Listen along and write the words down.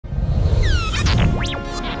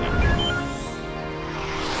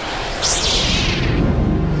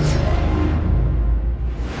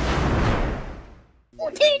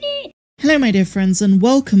Hello my dear friends and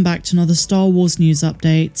welcome back to another Star Wars news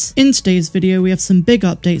update. In today's video we have some big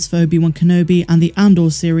updates for Obi-Wan Kenobi and the Andor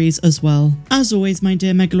series as well. As always my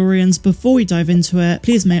dear Mandalorians, before we dive into it,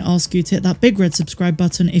 please may I ask you to hit that big red subscribe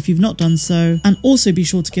button if you've not done so, and also be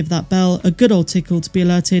sure to give that bell a good old tickle to be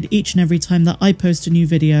alerted each and every time that I post a new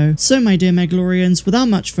video. So my dear Mandalorians, without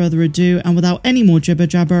much further ado and without any more jibber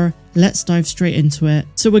jabber, let's dive straight into it.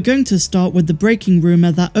 So we're going to start with the breaking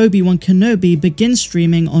rumour that Obi-Wan Kenobi begins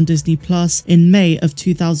streaming on Disney Plus in May of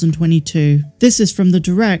 2022. This is from The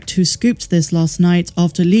Direct, who scooped this last night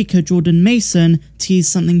after leaker Jordan Mason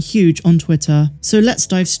teased something huge on Twitter. So let's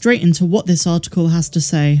dive straight into what this article has to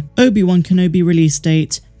say. Obi-Wan Kenobi release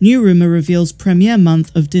date. New rumour reveals premiere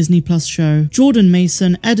month of Disney Plus show. Jordan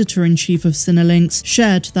Mason, editor-in-chief of Cinelinx,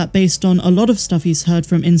 shared that based on a lot of stuff he's heard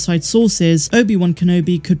from inside sources, Obi-Wan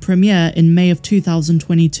Kenobi could premiere in May of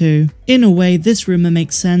 2022. In a way, this rumour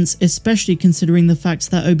makes sense, especially considering the fact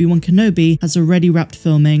that Obi-Wan Kenobi has already wrapped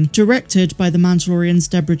filming. Directed by the Mandalorian's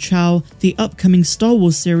Deborah Chow, the upcoming Star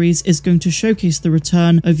Wars series is going to showcase the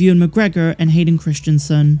return of Ewan McGregor and Hayden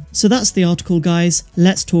Christensen. So that's the article guys,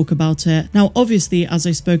 let's talk about it. Now obviously, as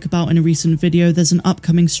I spoke about in a recent video, there's an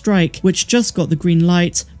upcoming strike which just got the green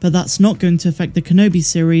light, but that's not going to affect the Kenobi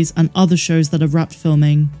series and other shows that have wrapped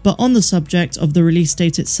filming. But on the subject of the release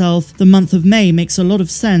date itself, the month of May makes a lot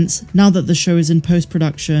of sense now that the show is in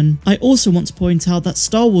post-production. I also want to point out that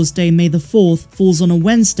Star Wars Day May the 4th falls on a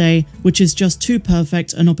Wednesday, which is just too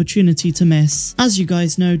perfect an opportunity to miss. As you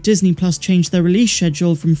guys know, Disney Plus changed their release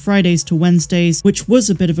schedule from Fridays to Wednesdays, which was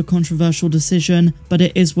a bit of a controversial decision, but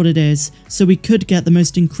it is what it is. So we could get the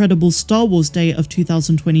most incredible Star Wars Day of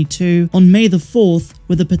 2022 on May the 4th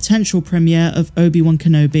with a potential premiere of Obi-Wan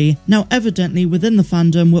Kenobi. Now evidently within the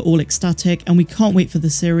fandom we're all ecstatic and we can't wait for the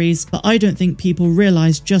series, but I don't think people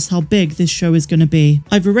realise just how big this show is going to be.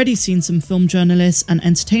 I've already seen some film journalists and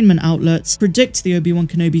entertainment outlets predict the Obi-Wan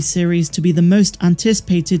Kenobi series to be the most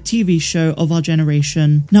anticipated TV show of our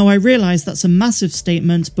generation. Now I realise that's a massive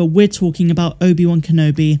statement, but we're talking about Obi-Wan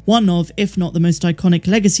Kenobi, one of, if not the most iconic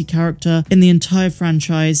legacy character in the entire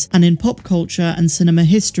franchise, and in pop culture and cinema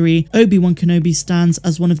history, Obi-Wan Kenobi stands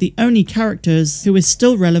as one of the only characters who is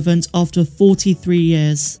still relevant after 43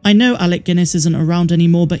 years. I know Alec Guinness isn't around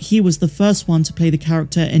anymore, but he was the first one to play the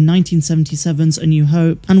character in 1977's A New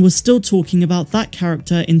Hope, and we're still talking about that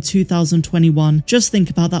character in 2021. Just think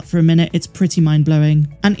about that for a minute, it's pretty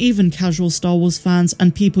mind-blowing. And even casual Star Wars fans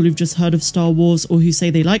and people who've just heard of Star Wars or who say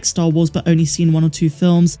they like Star Wars but only seen one or two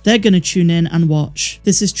films, they're gonna tune in and watch.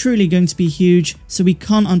 This is truly going to be huge, so we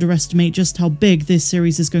can't underestimate just how big this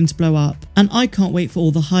series is going to blow up. And I can't wait for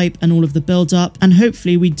all the hype and all of the build-up, and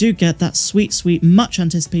hopefully we do get that sweet much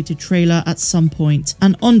anticipated trailer at some point.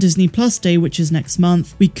 And on Disney Plus Day, which is next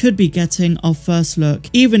month, we could be getting our first look.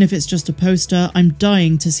 Even if it's just a poster, I'm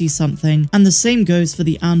dying to see something. And the same goes for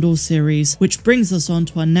the Andor series, which brings us on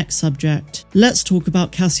to our next subject. Let's talk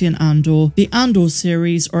about Cassian Andor. The Andor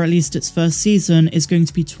series, or at least its first season, is going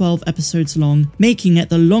to be 12 episodes long, making it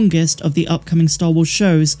the longest of the upcoming Star Wars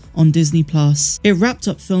shows on Disney Plus. It wrapped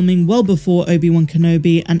up filming well before Obi-Wan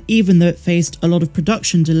Kenobi, and even though it faced a lot of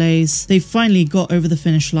production delays, they finally got over the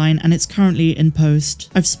finish line and it's currently in post.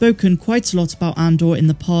 I've spoken quite a lot about Andor in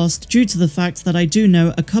the past due to the fact that I do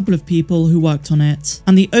know a couple of people who worked on it,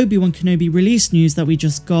 and the Obi-Wan Kenobi release news that we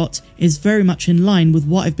just got is very much in line with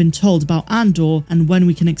what I've been told about Andor and when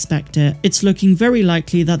we can expect it. It's looking very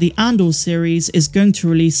likely that the Andor series is going to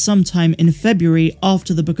release sometime in February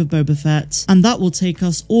after the Book of Boba Fett, and that will take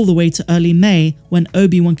us all the way to early May when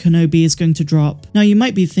Obi-Wan Kenobi is going to drop. Now you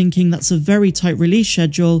might be thinking that's a very tight release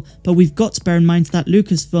schedule, but we've got to bear in mind that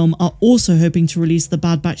Lucasfilm are also hoping to release The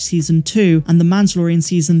Bad Batch Season 2 and The Mandalorian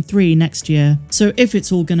Season 3 next year. So if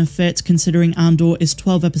it's all gonna fit, considering Andor is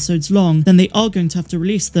 12 episodes long, then they are going to have to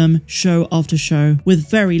release them show after show, with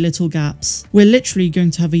very little gaps. We're literally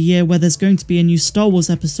going to have a year where there's going to be a new Star Wars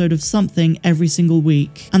episode of something every single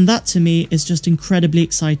week, and that to me is just incredibly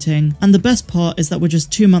exciting. And the best part is that we're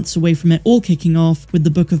just 2 months away from it all kicking off with the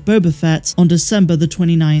Book of Boba Fett on December the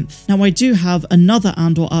 29th. Now I do have another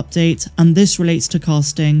Andor update, and this relates to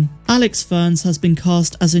casting. Alex Ferns has been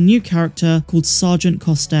cast as a new character called Sergeant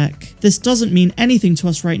Kostek. This doesn't mean anything to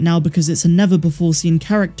us right now because it's a never before seen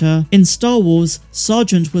character. In Star Wars,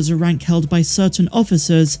 Sergeant was a rank held by certain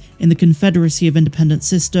officers in the Confederacy of Independent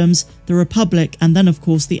Systems, the Republic, and then of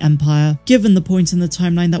course the Empire. Given the point in the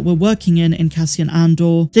timeline that we're working in Cassian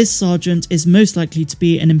Andor, this Sergeant is most likely to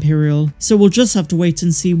be an Imperial. So we'll just have to wait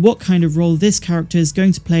and see what kind of role this character is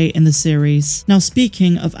going to play in the series. Now,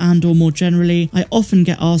 speaking of Andor more generally, I often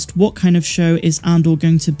get asked what kind of show is Andor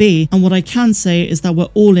going to be, and what I can say is that we're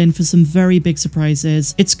all in for some very big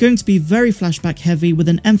surprises. It's going to be very flashback heavy, with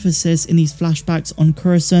an emphasis in these flashbacks on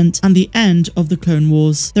Coruscant and the end of the Clone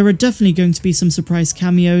Wars. There are definitely going to be some surprise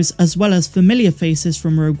cameos, as well as familiar faces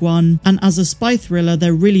from Rogue One, and as a spy thriller,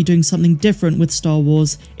 they're really doing something different with Star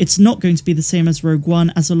Wars. It's not going to be the same as Rogue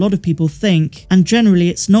One, as a lot of people think, and generally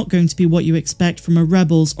it's not going to be what you expect from a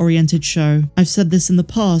Rebels-oriented show. I've said this in the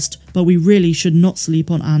past, but we really should not sleep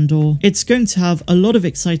on Andor. It's going to have a lot of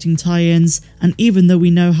exciting tie-ins, and even though we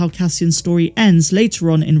know how Cassian's story ends later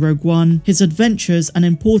on in Rogue One, his adventures and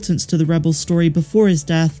importance to the Rebels story before his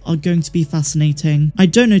death are going to be fascinating. I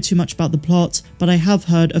don't know too much about the plot, but I have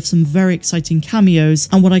heard of some very exciting cameos,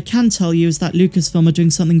 and what I can tell you is that Lucasfilm are doing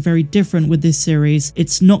something very different with this series.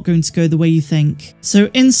 It's not going to go the way you think. So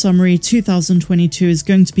in summary, 2022 is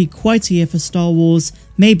going to be quite a year for Star Wars,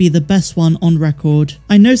 maybe the best one on record.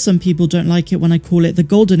 I know some people don't like it when I call it the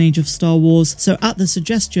golden age of Star Wars, so at the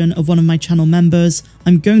suggestion of one of my channel members,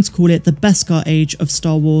 I'm going to call it the Beskar age of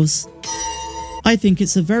Star Wars. I think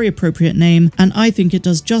it's a very appropriate name, and I think it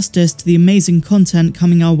does justice to the amazing content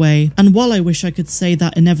coming our way. And while I wish I could say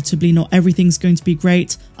that inevitably not everything's going to be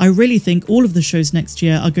great, I really think all of the shows next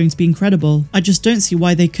year are going to be incredible. I just don't see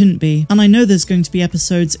why they couldn't be. And I know there's going to be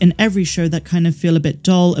episodes in every show that kind of feel a bit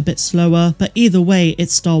dull, a bit slower, but either way,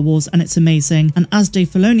 it's Star Wars and it's amazing. And as Dave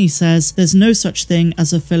Filoni says, there's no such thing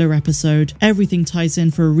as a filler episode. Everything ties in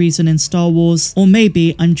for a reason in Star Wars, or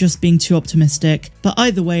maybe I'm just being too optimistic. But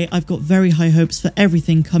either way, I've got very high hopes for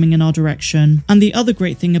everything coming in our direction. And the other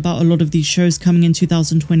great thing about a lot of these shows coming in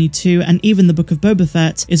 2022, and even the Book of Boba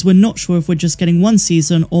Fett, is we're not sure if we're just getting one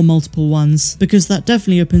season or multiple ones, because that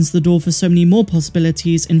definitely opens the door for so many more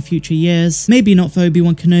possibilities in future years. Maybe not for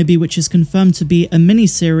Obi-Wan Kenobi, which is confirmed to be a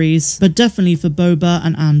mini-series, but definitely for Boba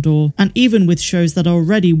and Andor. And even with shows that are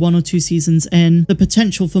already 1 or 2 seasons in, the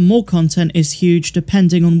potential for more content is huge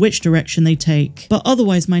depending on which direction they take. But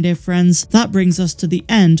otherwise, my dear friends, that brings us to the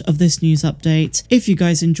end of this news update. If you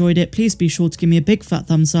guys enjoyed it, please be sure to give me a big fat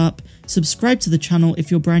thumbs up, subscribe to the channel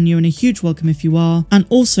if you're brand new, and a huge welcome if you are, and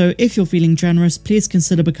also if you're feeling generous, please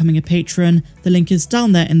consider becoming a patron. The link is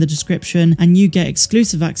down there in the description, and you get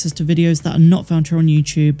exclusive access to videos that are not found here on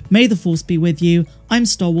YouTube. May the force be with you. I'm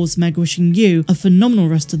Star Wars Meg, wishing you a phenomenal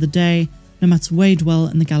rest of the day, no matter where you dwell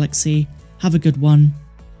in the galaxy. Have a good one.